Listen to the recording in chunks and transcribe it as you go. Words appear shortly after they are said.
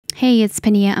Hey, it's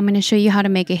Pania. I'm going to show you how to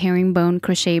make a herringbone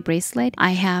crochet bracelet.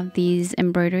 I have these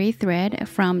embroidery thread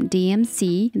from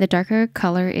DMC. The darker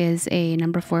color is a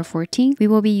number 414. We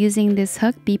will be using this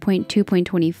hook,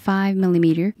 B.2.25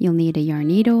 millimeter. You'll need a yarn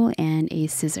needle and a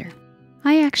scissor.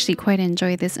 I actually quite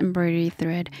enjoy this embroidery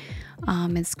thread.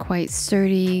 It's quite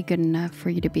sturdy, good enough for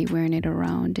you to be wearing it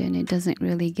around, and it doesn't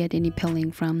really get any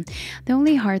pilling from. The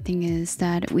only hard thing is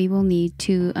that we will need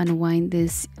to unwind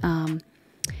this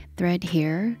thread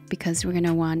here because we're going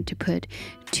to want to put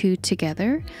two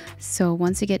together. So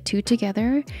once you get two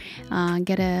together,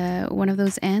 get one of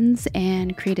those ends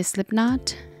and create a slip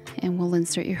knot, and we'll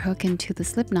insert your hook into the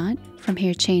slip knot. From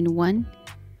here, chain 1,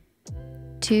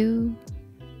 2,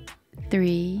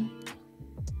 3,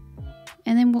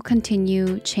 and then we'll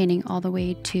continue chaining all the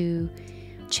way to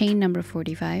chain number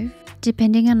 45.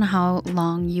 Depending on how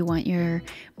long you want your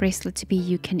bracelet to be,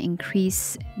 you can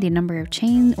increase the number of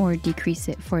chains or decrease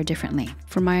it for a different length.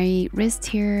 For my wrist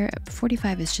here,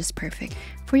 45 is just perfect.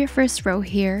 For your first row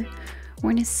here,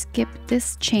 we're going to skip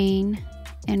this chain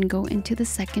and go into the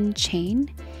second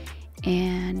chain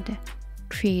and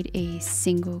create a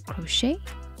single crochet.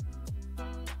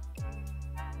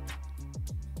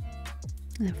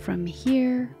 And from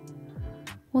here,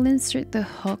 we'll insert the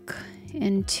hook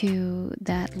into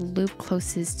that loop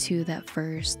closest to that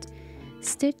first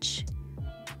stitch.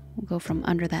 We'll go from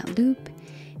under that loop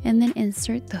and then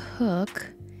insert the hook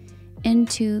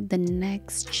into the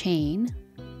next chain.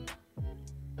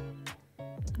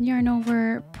 Yarn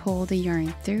over, pull the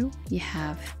yarn through. You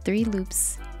have 3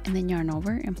 loops, and then yarn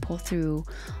over and pull through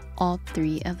all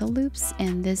 3 of the loops,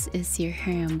 and this is your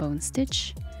herringbone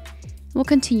stitch. We'll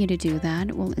continue to do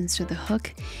that. We'll insert the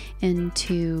hook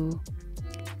into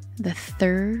the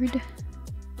third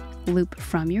loop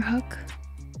from your hook.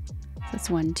 So that's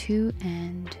 1, 2,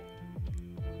 and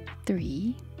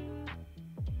 3.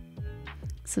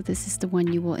 So this is the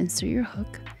one you will insert your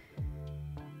hook.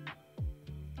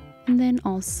 And then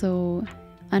also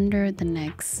under the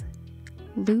next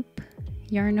loop,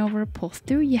 yarn over, pull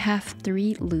through. You have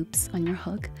 3 loops on your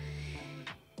hook.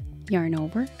 Yarn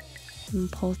over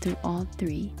and pull through all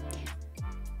 3.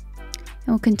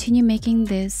 And we'll continue making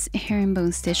this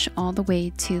herringbone stitch all the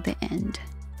way to the end.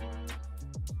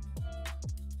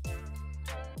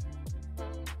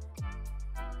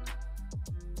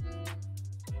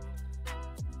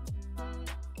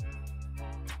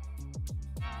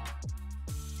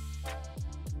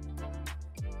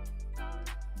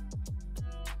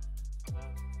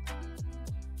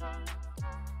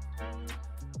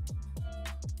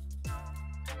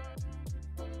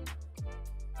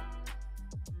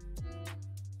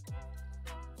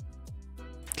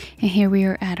 And here we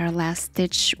are at our last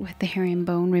stitch with the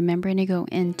herringbone. Remember to go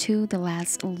into the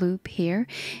last loop here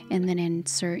and then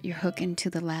insert your hook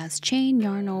into the last chain,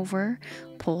 yarn over,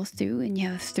 pull through, and you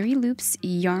have 3 loops,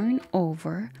 yarn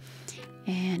over,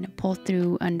 and pull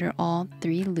through under all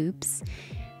 3 loops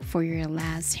for your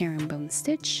last herringbone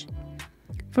stitch.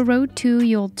 For row 2,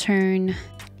 you'll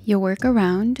work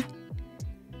around.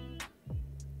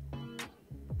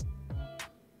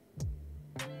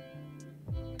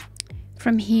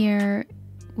 From here,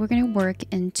 we're going to work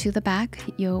into the back.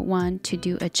 You'll want to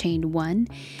do a chain 1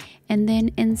 and then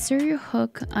insert your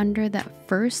hook under that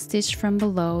first stitch from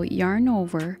below, yarn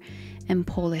over and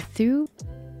pull it through.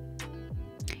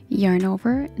 Yarn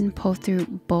over and pull through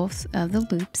both of the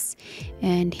loops.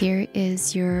 And here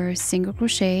is your single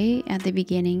crochet at the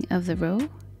beginning of the row.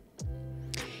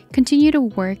 Continue to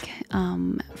work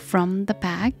from the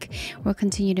back. We'll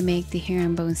continue to make the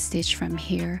herringbone stitch from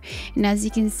here, and as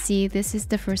you can see, this is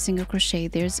the first single crochet.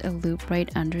 There's a loop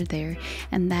right under there,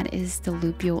 and that is the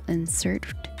loop you'll insert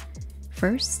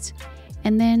first,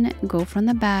 and then go from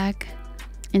the back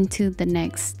into the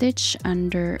next stitch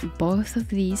under both of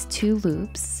these 2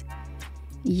 loops,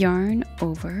 yarn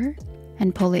over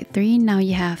and pull it 3. Now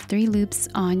you have 3 loops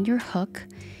on your hook,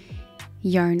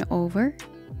 yarn over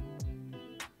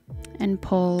and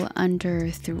pull under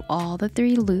through all the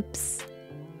 3 loops.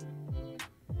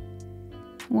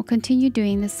 We'll continue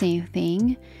doing the same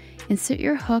thing. Insert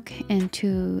your hook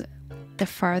into the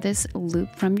farthest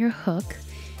loop from your hook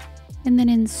and then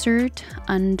insert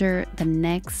under the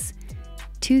next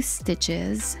 2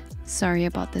 stitches. Sorry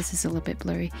about this, it's a little bit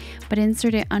blurry, but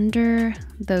insert it under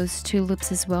those 2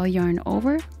 loops as well. Yarn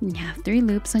over, and you have 3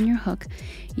 loops on your hook,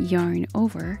 yarn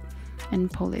over and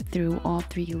pull it through all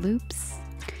 3 loops.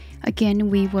 Again,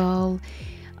 we will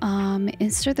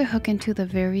insert the hook into the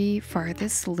very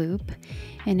farthest loop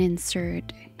and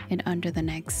insert it under the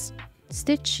next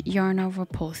stitch, yarn over,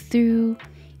 pull through,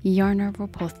 yarn over,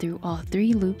 pull through all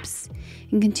 3 loops,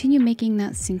 and continue making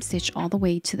that same stitch all the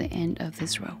way to the end of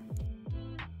this row.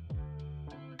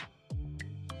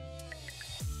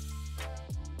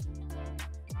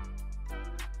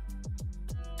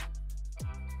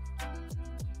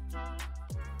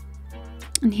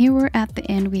 And here we're at the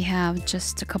end, we have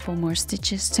just a couple more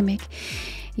stitches to make.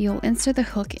 You'll insert the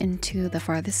hook into the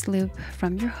farthest loop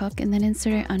from your hook, and then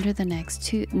insert it under the next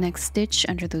stitch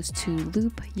under those 2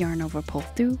 loop, yarn over, pull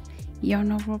through,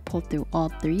 yarn over, pull through all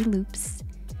 3 loops,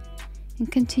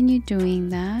 and continue doing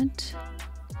that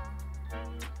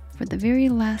for the very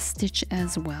last stitch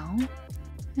as well.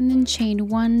 And then chain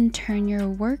 1, turn your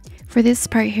work. For this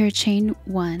part here, chain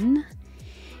 1, and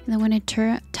then when I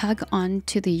tug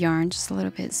onto the yarn just a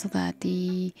little bit so that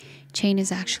the chain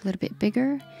is actually a little bit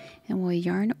bigger, and we'll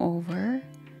yarn over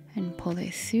and pull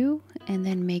it through, and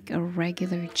then make a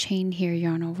regular chain here,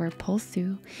 yarn over, pull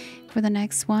through. For the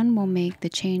next one, we'll make the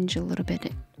chain a little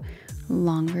bit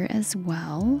longer as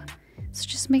well. So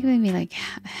just make maybe like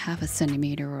half a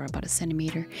centimeter or about a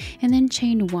centimeter, and then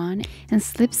chain 1 and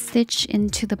slip stitch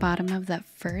into the bottom of that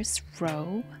first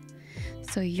row.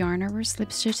 So yarn over,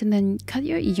 slip stitch, and then cut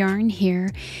your yarn here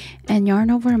and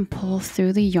yarn over and pull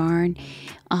through the yarn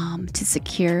to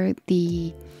secure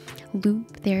the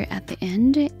loop there at the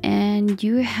end, and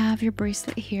you have your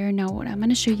bracelet here. Now what I'm going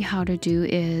to show you how to do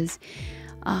is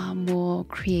we'll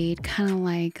create kind of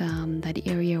like that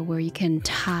area where you can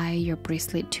tie your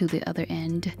bracelet to the other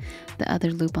end, the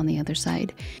other loop on the other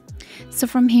side. So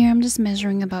from here I'm just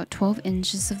measuring about 12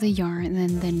 inches of the yarn,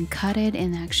 and then cut it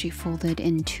and actually fold it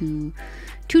into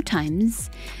 2 times.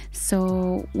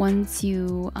 So once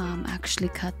you actually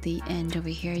cut the end over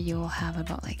here, you'll have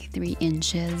about like 3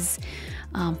 inches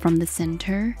from the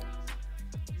center.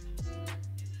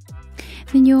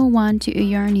 Then you'll want to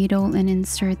yarn needle and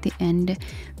insert the end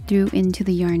through into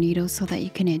the yarn needle so that you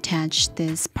can attach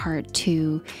this part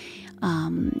to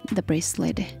the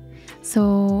bracelet.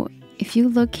 So if you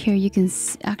look here, you can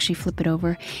actually flip it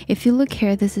over. If you look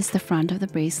here, this is the front of the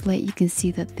bracelet. You can see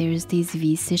that there's these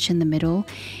V-stitch in the middle,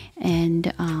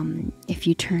 and if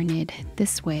you turn it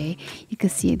this way, you can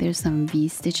see there's some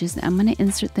V-stitches. I'm going to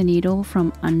insert the needle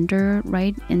from under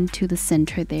right into the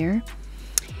center there,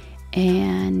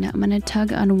 and I'm going to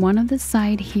tug on one of the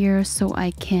side here so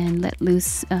I can let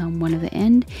loose one of the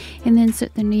end, and then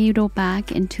insert the needle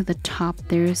back into the top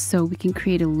there so we can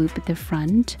create a loop at the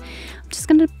front. I'm just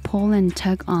going to pull and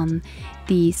tug on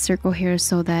the circle here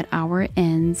so that our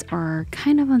ends are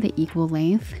kind of on the equal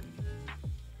length.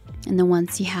 And then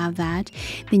once you have that,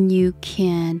 then you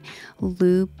can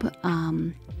loop,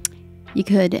 you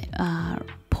could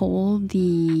pull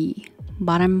the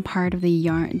bottom part of the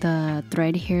yarn, the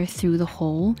thread here, through the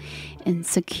hole and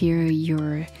secure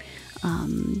your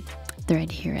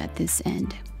thread here at this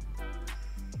end.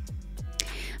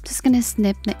 I'm just going to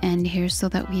snip the end here so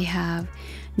that we have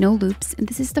no loops, and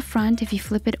this is the front. If you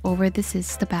flip it over, this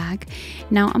is the back.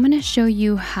 Now I'm going to show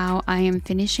you how I am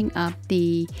finishing up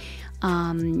the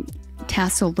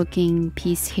tassel looking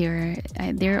piece here.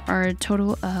 There are a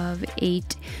total of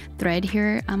 8 thread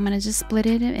here. I'm gonna just split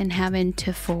it and have it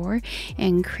into 4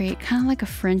 and create kind of like a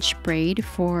French braid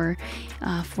for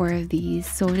 4 of these.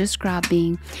 So just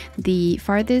grabbing the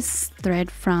farthest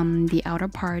thread from the outer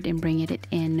part and bring it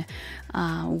in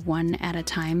one at a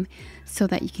time so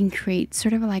that you can create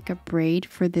sort of like a braid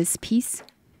for this piece.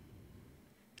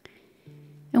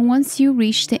 And once you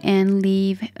reach the end,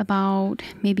 leave about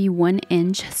maybe 1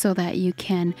 inch so that you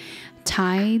can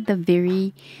tie the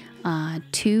very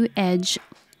 2-edge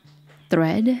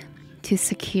thread to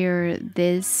secure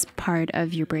this part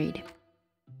of your braid.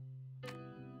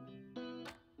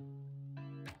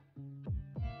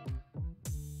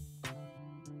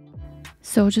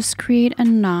 So just create a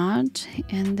knot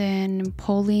and then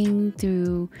pulling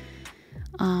through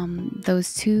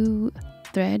those 2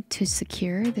 thread to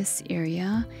secure this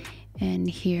area. And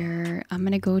here I'm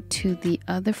gonna go to the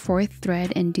other 4th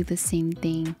thread and do the same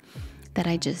thing that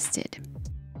I just did.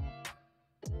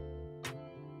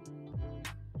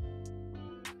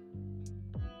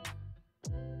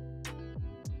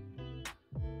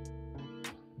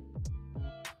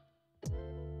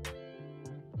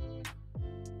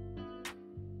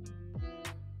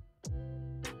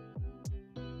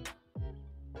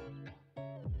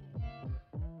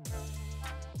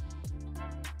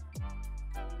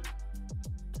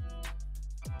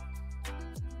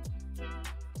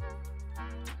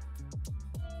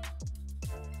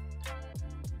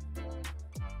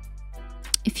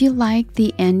 If you like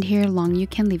the end here long, you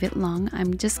can leave it long.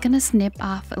 I'm just gonna snip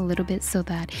off a little bit so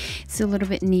that it's a little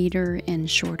bit neater and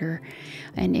shorter,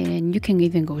 and you can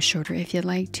even go shorter if you'd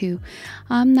like to.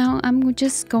 Now I'm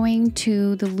just going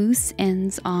to the loose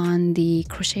ends on the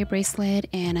crochet bracelet,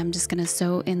 and I'm just gonna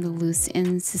sew in the loose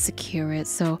ends to secure it.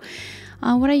 So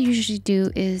what I usually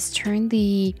do is turn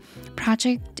the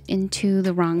project into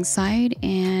the wrong side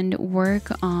and work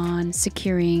on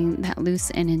securing that loose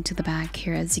end into the back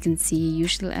here. As you can see,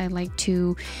 usually I like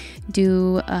to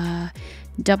do a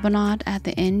double knot at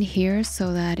the end here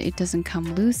so that it doesn't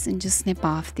come loose, and just snip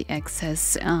off the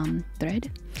excess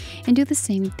thread, and do the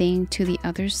same thing to the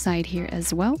other side here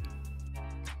as well.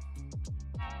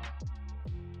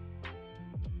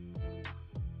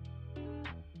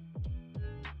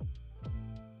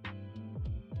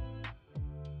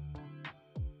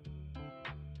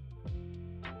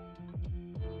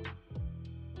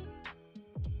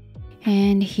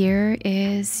 And here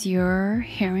is your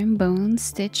herringbone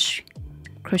stitch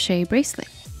crochet bracelet.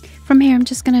 From here, I'm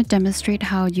just going to demonstrate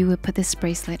how you would put this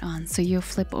bracelet on. So you'll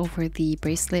flip over the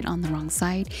bracelet on the wrong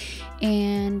side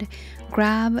and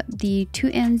grab the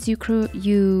two ends you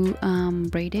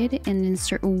braided and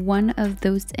insert one of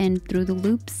those ends through the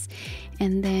loops,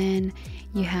 and then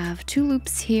you have two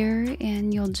loops here,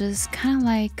 and you'll just kind of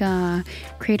like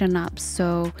create a knot.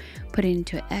 So put it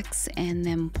into X and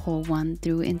then pull one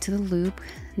through into the loop.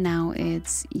 Now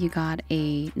you got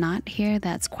a knot here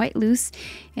that's quite loose,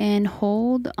 and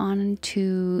hold on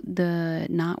to the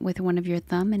knot with one of your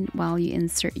thumb, and while you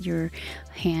insert your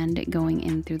hand going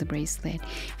in through the bracelet.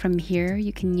 From here,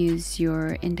 you can use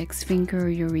your index finger or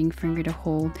your ring finger to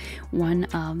hold one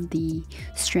of the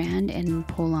strand and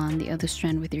pull on the other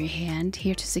strand with your hand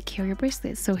here to secure your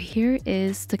bracelet. So here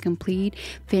is the complete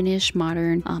finished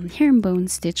modern herringbone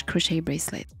stitch crochet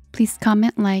bracelet. Please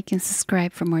comment, like, and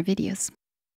subscribe for more videos.